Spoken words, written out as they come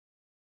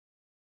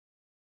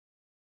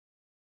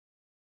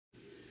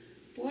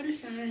Water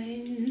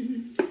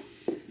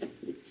signs.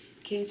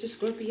 Cancer,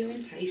 Scorpio,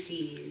 and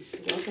Pisces.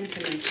 Welcome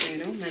to my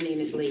channel. My name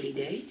is Lady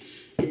Day,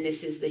 and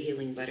this is the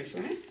Healing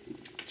Butterfly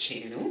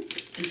channel.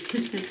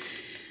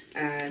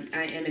 I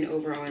am an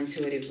overall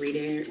intuitive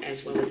reader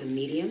as well as a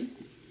medium.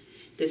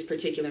 This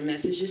particular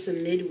message is a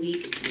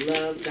midweek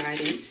love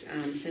guidance.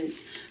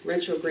 Since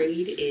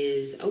retrograde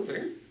is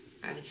over,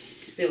 I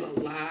just feel a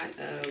lot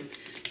of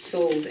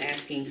souls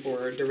asking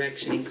for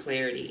direction and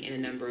clarity in a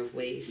number of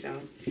ways.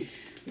 So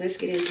let's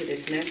get into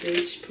this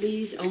message.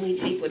 Please only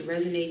take what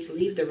resonates.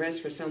 Leave the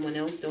rest for someone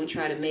else. Don't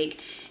try to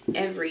make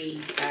every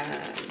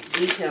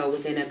detail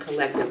within a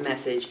collective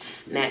message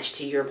match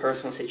to your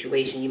personal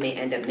situation. You may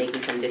end up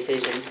making some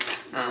decisions,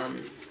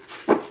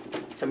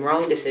 some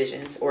wrong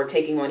decisions, or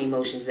taking on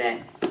emotions that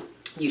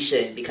you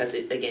shouldn't, because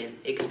it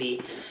could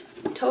be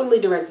totally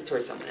directed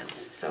towards someone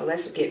else. So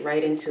let's get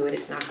right into it.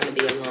 It's not going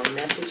to be a long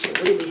message. So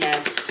what do we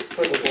have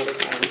for the water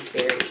sign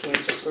spirit?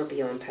 Cancer,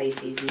 Scorpio, and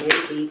Pisces.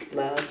 Midweek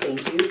love.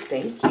 Thank you.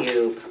 Thank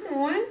you. Come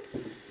on.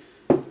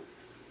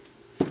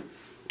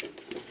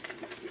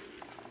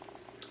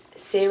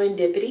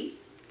 Serendipity.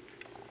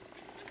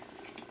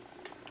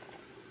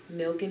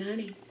 Milk and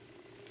honey.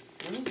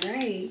 All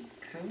right.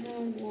 Come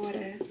on,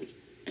 water.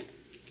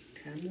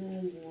 Come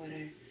on,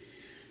 water.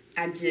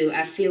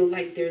 I feel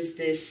like there's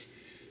this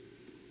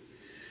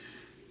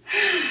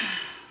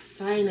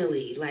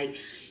finally, like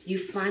you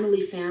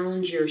finally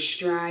found your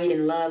stride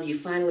in love. You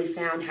finally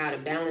found how to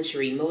balance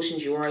your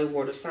emotions. You are a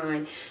water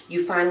sign.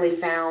 You finally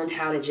found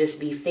how to just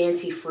be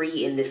fancy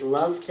free in this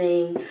love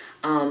thing.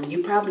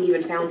 You probably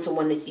even found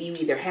someone that you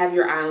either have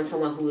your eye on,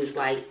 someone who is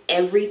like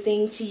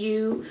everything to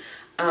you,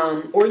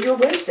 or you're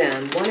with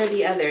them, one or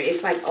the other.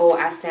 It's like, oh,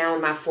 I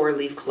found my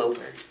four-leaf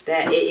clover.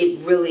 That it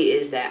really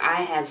is that.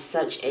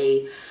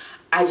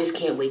 I just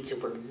can't wait till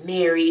we're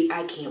married.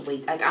 I can't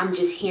wait. Like, I'm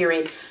just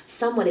hearing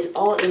someone is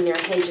all in their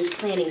head just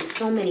planning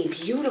so many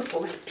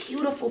beautiful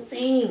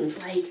things.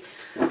 Like,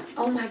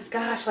 oh my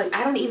gosh. Like,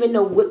 I don't even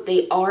know what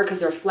they are because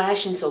they're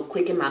flashing so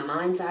quick in my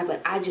mind's eye.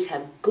 But I just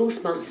have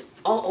goosebumps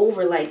all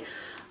over. Like,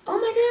 oh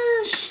my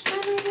gosh.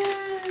 Oh my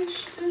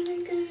gosh. Oh my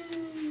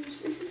gosh.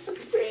 This is so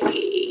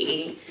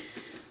pretty.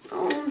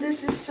 Oh,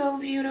 this is so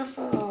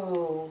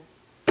beautiful.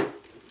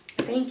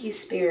 Thank you,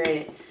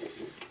 Spirit.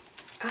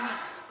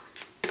 Oh.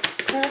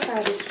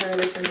 Clarify this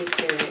further for me,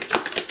 Spirit.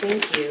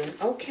 Thank you.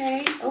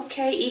 Okay,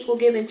 okay. Equal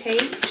give and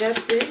take.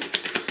 Justice.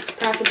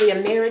 Possibly a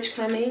marriage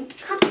coming.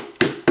 Come.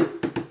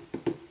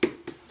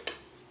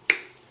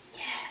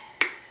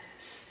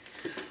 Yes.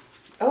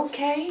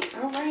 Okay,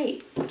 all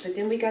right. But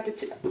then we got the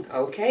two.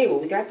 Okay, well,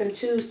 we got them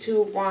twos,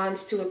 two of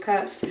wands, two of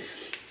cups.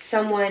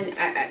 Someone,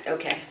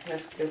 okay,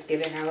 let's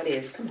give it how it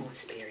is. Come on,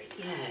 Spirit.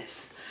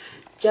 Yes.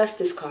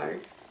 Justice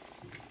card.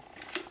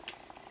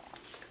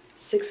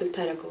 Six of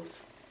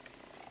Pentacles.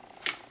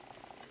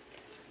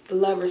 The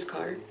Lover's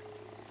card,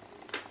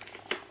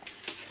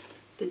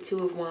 the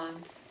Two of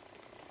Wands,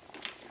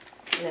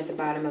 and at the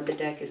bottom of the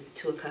deck is the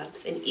Two of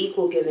Cups. An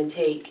equal give and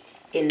take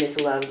in this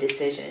love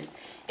decision.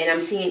 And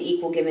I'm seeing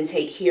equal give and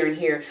take here and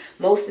here.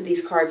 Most of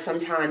these cards,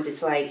 sometimes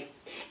it's like,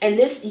 and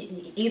this,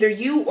 either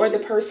you or the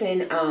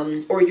person,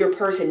 or your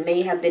person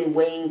may have been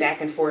weighing back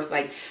and forth,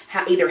 like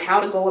either how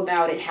to go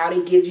about it, how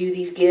to give you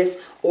these gifts,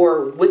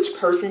 or which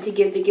person to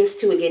give the gifts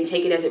to. Again,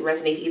 take it as it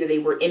resonates. Either they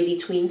were in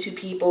between two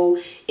people,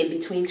 in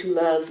between two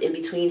loves, in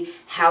between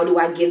how do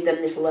I give them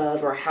this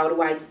love, or how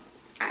do I,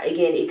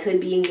 again, it could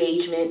be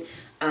engagement.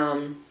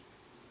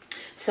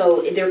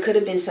 So there could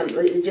have been some,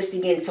 just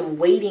again, some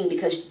waiting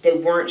because they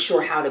weren't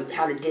sure how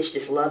to dish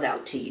this love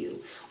out to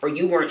you, or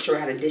you weren't sure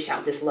how to dish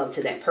out this love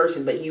to that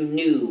person, but you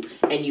knew,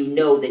 and you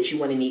know that you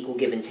want an equal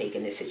give and take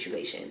in this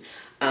situation.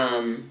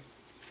 I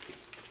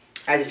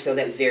just feel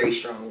that very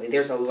strongly.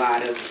 There's a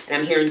lot of, and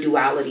I'm hearing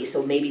duality,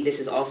 so maybe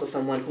this is also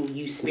someone who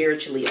you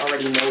spiritually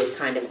already know is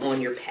kind of on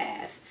your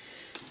path.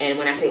 And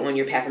when I say on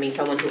your path, I mean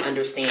someone who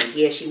understands.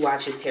 Yeah, she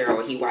watches tarot,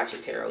 or he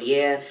watches tarot.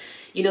 Yeah,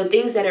 you know,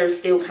 things that are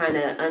still kind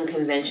of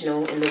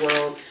unconventional in the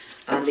world.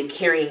 They're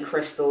carrying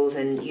crystals,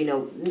 and, you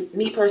know,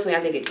 me personally,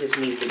 I think it just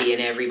needs to be an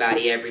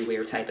everybody,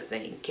 everywhere type of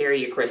thing. Carry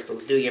your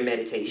crystals, do your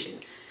meditation.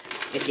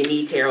 If you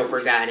need tarot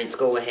for guidance,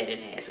 go ahead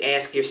and ask.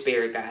 Ask your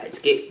spirit guides.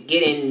 Get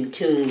in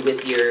tune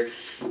with your,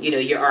 you know,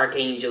 your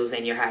archangels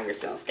and your higher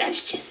self.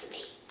 That's just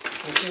me.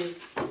 Okay.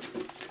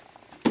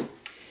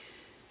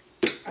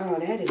 Oh,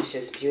 that is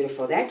just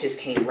beautiful. That just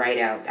came right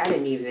out. I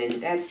didn't even,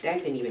 that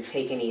didn't even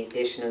take any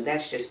additional.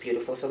 That's just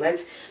beautiful. So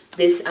let's,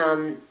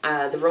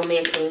 the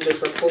romance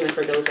angels, we're pulling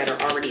for those that are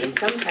already in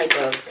some type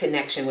of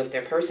connection with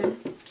their person.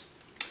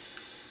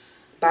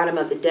 Bottom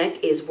of the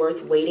deck is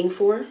worth waiting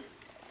for.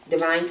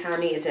 Divine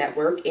timing is at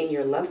work in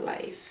your love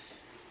life.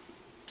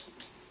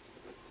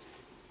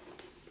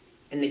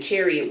 And the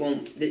Chariot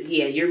won't,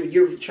 yeah,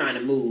 you're trying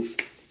to move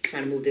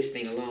this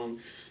thing along.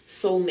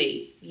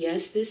 Soulmate.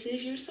 Yes, this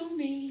is your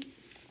soulmate.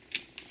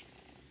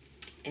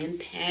 And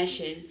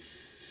passion.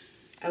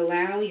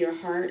 Allow your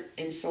heart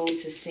and soul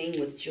to sing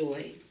with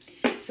joy.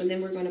 So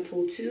then we're going to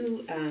pull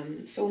two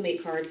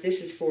soulmate cards.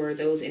 This is for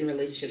those in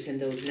relationships and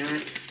those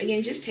not.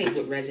 Again, just take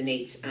what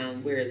resonates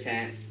where it's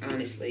at,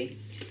 honestly.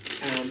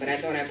 But I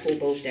thought I'd pull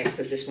both decks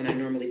because this one I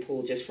normally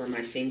pull just for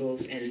my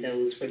singles and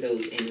those for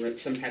those in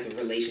some type of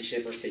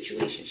relationship or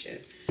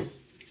situationship.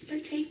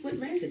 But take what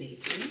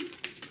resonates,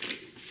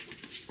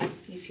 right?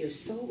 If your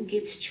soul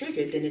gets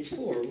triggered, then it's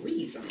for a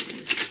reason.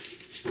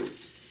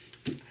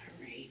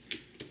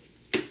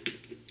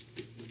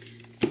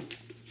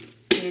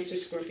 Cancer,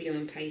 Scorpio,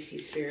 and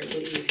Pisces spirit.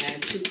 What do you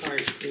have? 2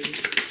 cards, please.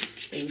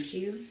 Thank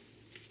you.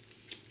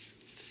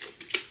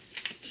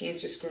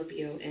 Cancer,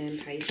 Scorpio, and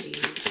Pisces.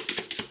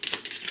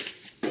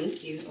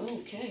 Thank you. Oh,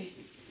 okay.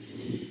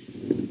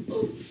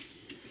 Ooh.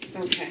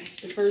 Okay.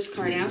 The first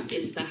card out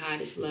is the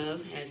hottest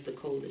love has the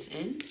coldest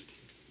end.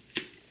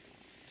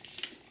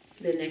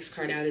 The next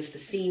card out is the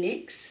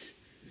Phoenix.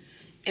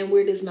 And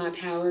where does my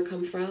power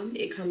come from?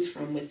 It comes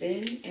from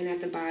within. And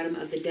at the bottom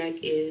of the deck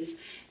is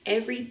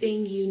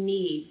everything you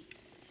need.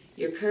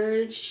 Your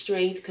courage,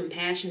 strength,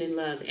 compassion, and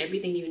love.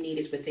 Everything you need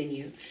is within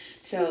you.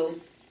 So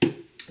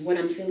what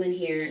I'm feeling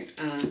here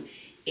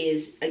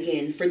is,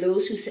 again, for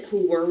those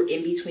who were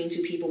in between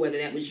two people, whether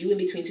that was you in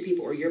between two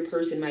people or your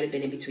person might have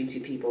been in between two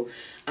people,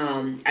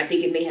 I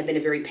think it may have been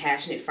a very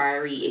passionate,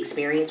 fiery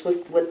experience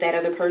with that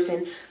other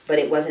person, but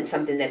it wasn't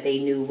something that they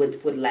knew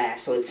would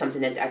last. So it's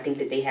something that I think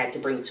that they had to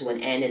bring to an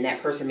end, and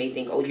that person may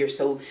think, oh, you're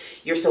so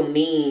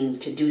mean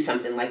to do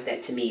something like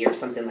that to me or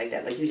something like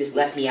that. Like, you just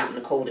left me out in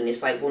the cold. And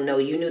it's like, well, no,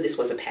 you knew this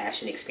was a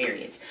passion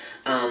experience.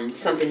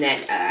 Something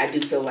that I do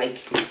feel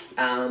like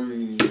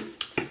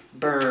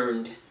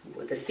burned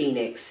with the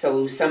Phoenix.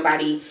 So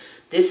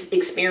this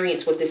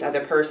experience with this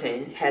other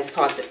person has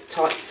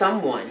taught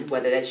someone,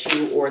 whether that's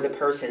you or the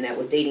person that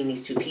was dating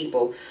these two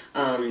people,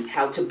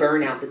 how to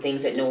burn out the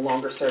things that no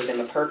longer serve them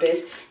a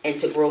purpose and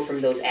to grow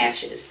from those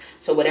ashes.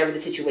 So whatever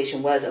the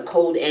situation was, a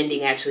cold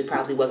ending actually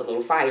probably was a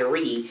little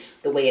fiery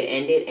the way it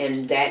ended,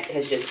 and that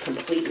has just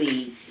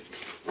completely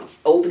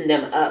opened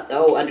them up.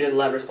 Oh, under the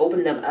Lovers,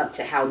 opened them up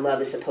to how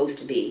love is supposed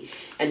to be.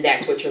 And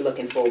that's what you're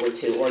looking forward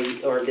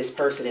to, or this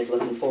person is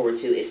looking forward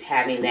to, is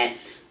having that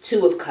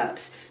 2 of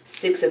Cups,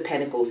 6 of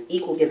Pentacles,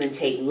 equal give and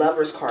take,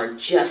 Lovers card,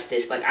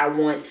 justice. Like, I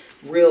want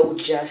real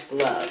just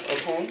love,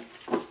 okay?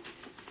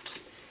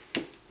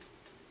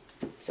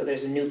 So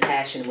there's a new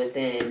passion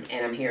within,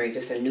 and I'm hearing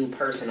just a new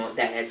person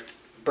that has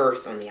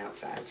birth on the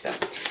outside. So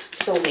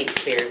soulmate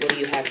spirit, what do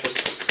you have for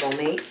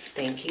soulmate?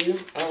 Thank you.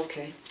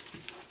 Okay.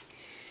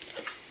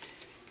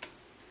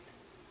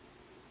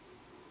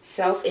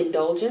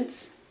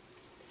 Self-indulgence.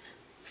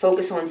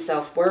 Focus on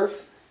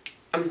self-worth.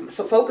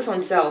 So focus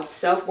on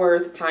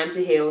self-worth, time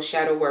to heal,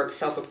 shadow work,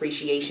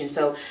 self-appreciation.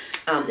 So,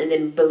 and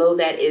then below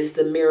that is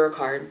the mirror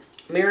card.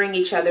 Mirroring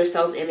each other,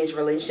 self-image,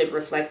 relationship,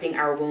 reflecting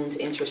our wounds,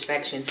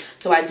 introspection.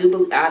 So I do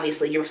believe,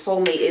 obviously, your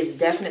soulmate is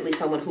definitely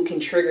someone who can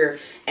trigger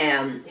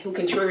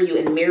you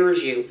and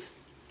mirrors you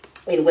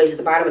in ways. At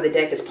the bottom of the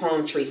deck is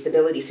palm tree,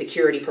 stability,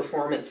 security,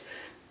 performance.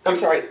 I'm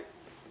sorry,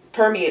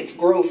 permeance,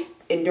 growth,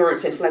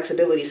 endurance, and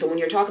flexibility. So when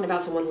you're talking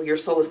about someone who your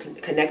soul is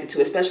connected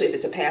to, especially if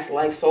it's a past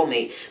life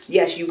soulmate,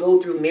 yes, you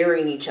go through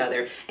mirroring each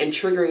other and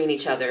triggering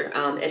each other,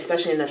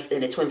 especially in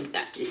a twin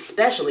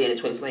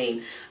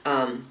flame,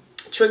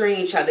 triggering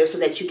each other so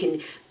that you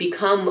can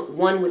become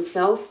one with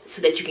self,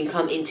 so that you can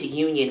come into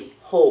union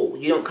whole.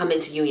 You don't come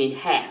into union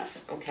half.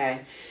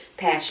 Okay,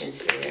 passion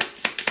spirit.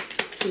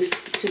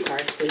 Two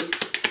cards, please.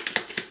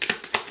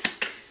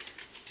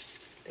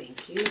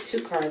 Thank you.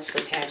 2 cards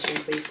for passion,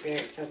 please,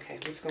 spirit. Okay,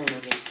 what's going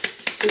on here?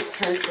 2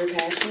 cards for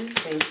passion.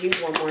 Thank you.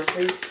 1 more,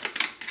 please.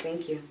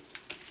 Thank you.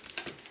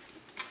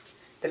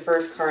 The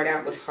first card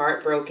out was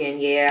heartbroken.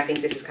 Yeah, I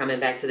think this is coming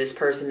back to this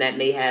person that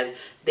may have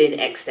been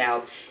X'd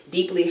out.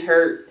 Deeply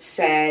hurt,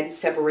 sad,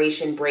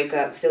 separation,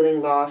 breakup,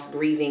 feeling lost,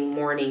 grieving,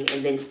 mourning,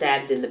 and then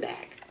stabbed in the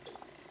back.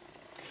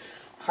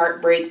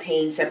 Heartbreak,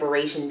 pain,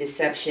 separation,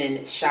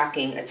 deception,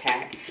 shocking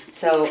attack.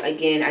 So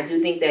again, I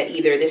do think that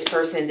either this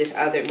person, this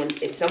other,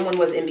 if someone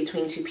was in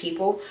between two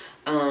people,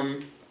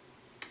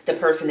 the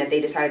person that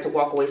they decided to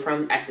walk away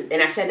from,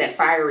 and I said that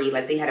fiery,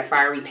 like they had a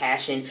fiery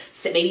passion,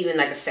 maybe even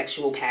like a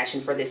sexual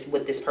passion for this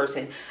with this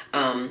person,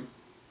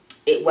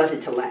 it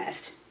wasn't to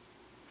last.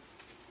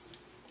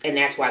 And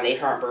that's why they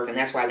heartbroken.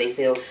 That's why they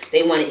feel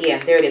they wanted, yeah,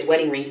 there it is,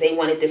 wedding rings. They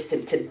wanted this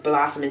to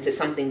blossom into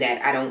something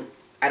that I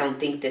don't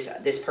think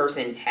this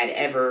person had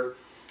ever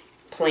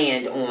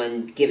planned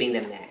on giving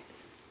them that.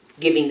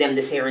 Giving them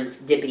the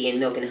serendipity and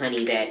milk and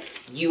honey that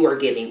you are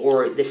giving,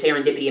 or the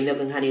serendipity and milk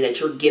and honey that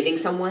you're giving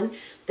someone.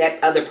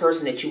 That other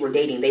person that you were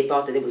dating, they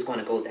thought that it was going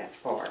to go that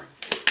far.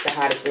 The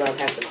hottest love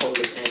has the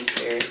coldest end,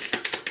 spirit.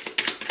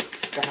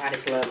 The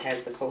hottest love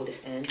has the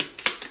coldest end.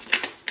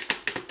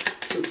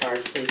 2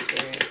 cards, please,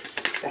 spirit.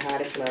 The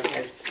hottest love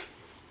has,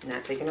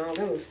 not taking all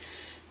those.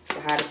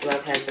 The hottest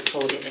love has the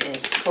coldest end.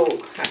 I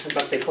was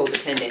about to say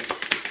codependent.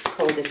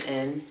 Coldest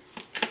end.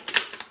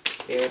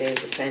 There it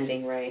is,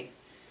 ascending, right?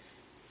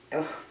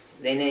 Ugh.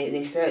 Then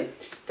they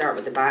start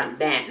with the bottom,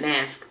 bat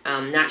mask.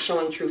 Not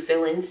showing true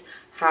feelings.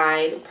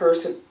 Hide,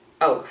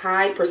 Oh,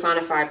 hide,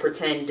 personify,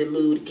 pretend,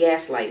 delude,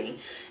 gaslighting.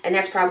 And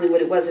that's probably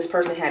what it was. This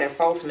person had a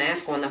false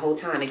mask on the whole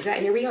time.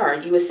 Exactly. Here we are.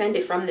 You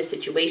ascended from this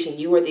situation.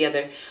 You or the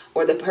other,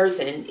 or the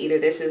person. Either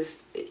this is,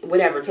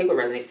 whatever, take what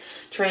resonates.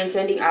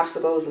 Transcending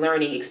obstacles,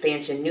 learning,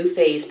 expansion, new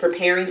phase,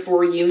 preparing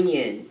for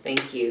union.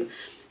 Thank you.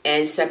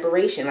 And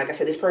separation. Like I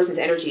said, this person's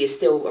energy is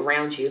still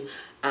around you.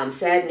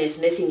 Sadness,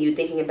 missing you,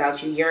 thinking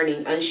about you,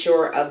 yearning,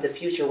 unsure of the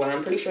future. Well,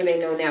 I'm pretty sure they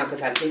know now,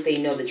 because I think they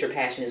know that your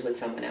passion is with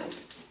someone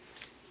else.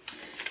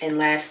 And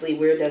lastly,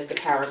 where does the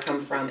power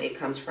come from? It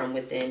comes from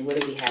within.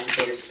 What do we have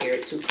there,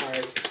 Spirit? 2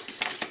 cards.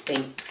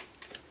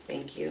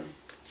 Thank you.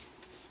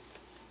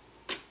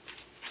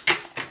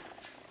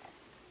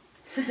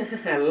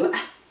 I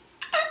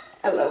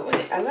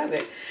love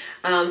it.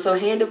 So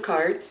Hand of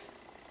Cards.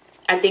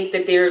 I think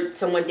that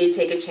someone did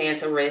take a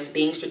chance, a risk,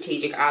 being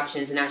strategic,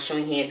 options, not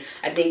showing hand.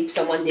 I think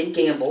someone did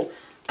gamble,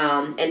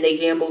 and they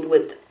gambled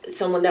with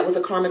someone that was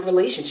a karmic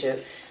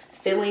relationship.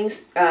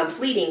 Feelings,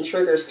 fleeting,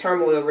 triggers,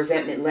 turmoil,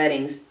 resentment,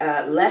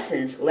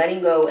 lessons,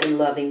 letting go and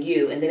loving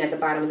you. And then at the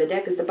bottom of the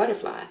deck is the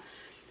butterfly.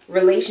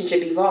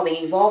 Relationship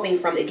evolving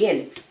from,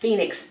 again,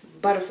 Phoenix,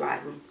 butterfly,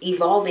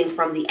 evolving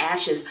from the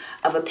ashes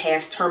of a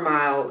past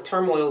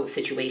turmoil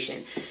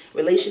situation.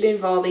 Relationship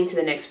evolving to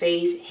the next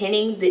phase,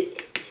 healing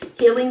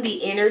the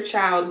inner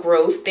child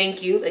growth.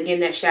 Thank you. Again,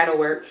 that shadow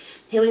work.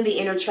 Healing the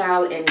inner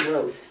child and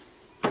growth.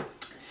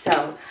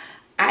 So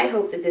I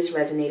hope that this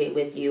resonated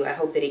with you. I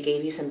hope that it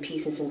gave you some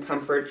peace and some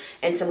comfort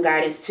and some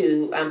guidance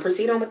to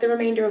proceed on with the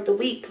remainder of the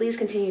week. Please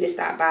continue to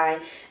stop by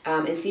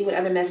and see what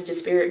other messages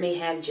Spirit may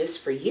have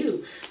just for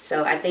you.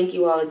 So I thank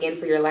you all again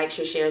for your likes,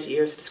 your shares,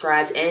 your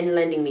subscribes, and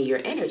lending me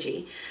your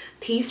energy.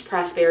 Peace,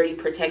 prosperity,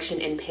 protection,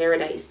 and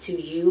paradise to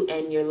you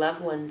and your loved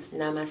ones.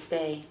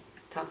 Namaste.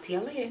 Talk to you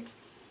later.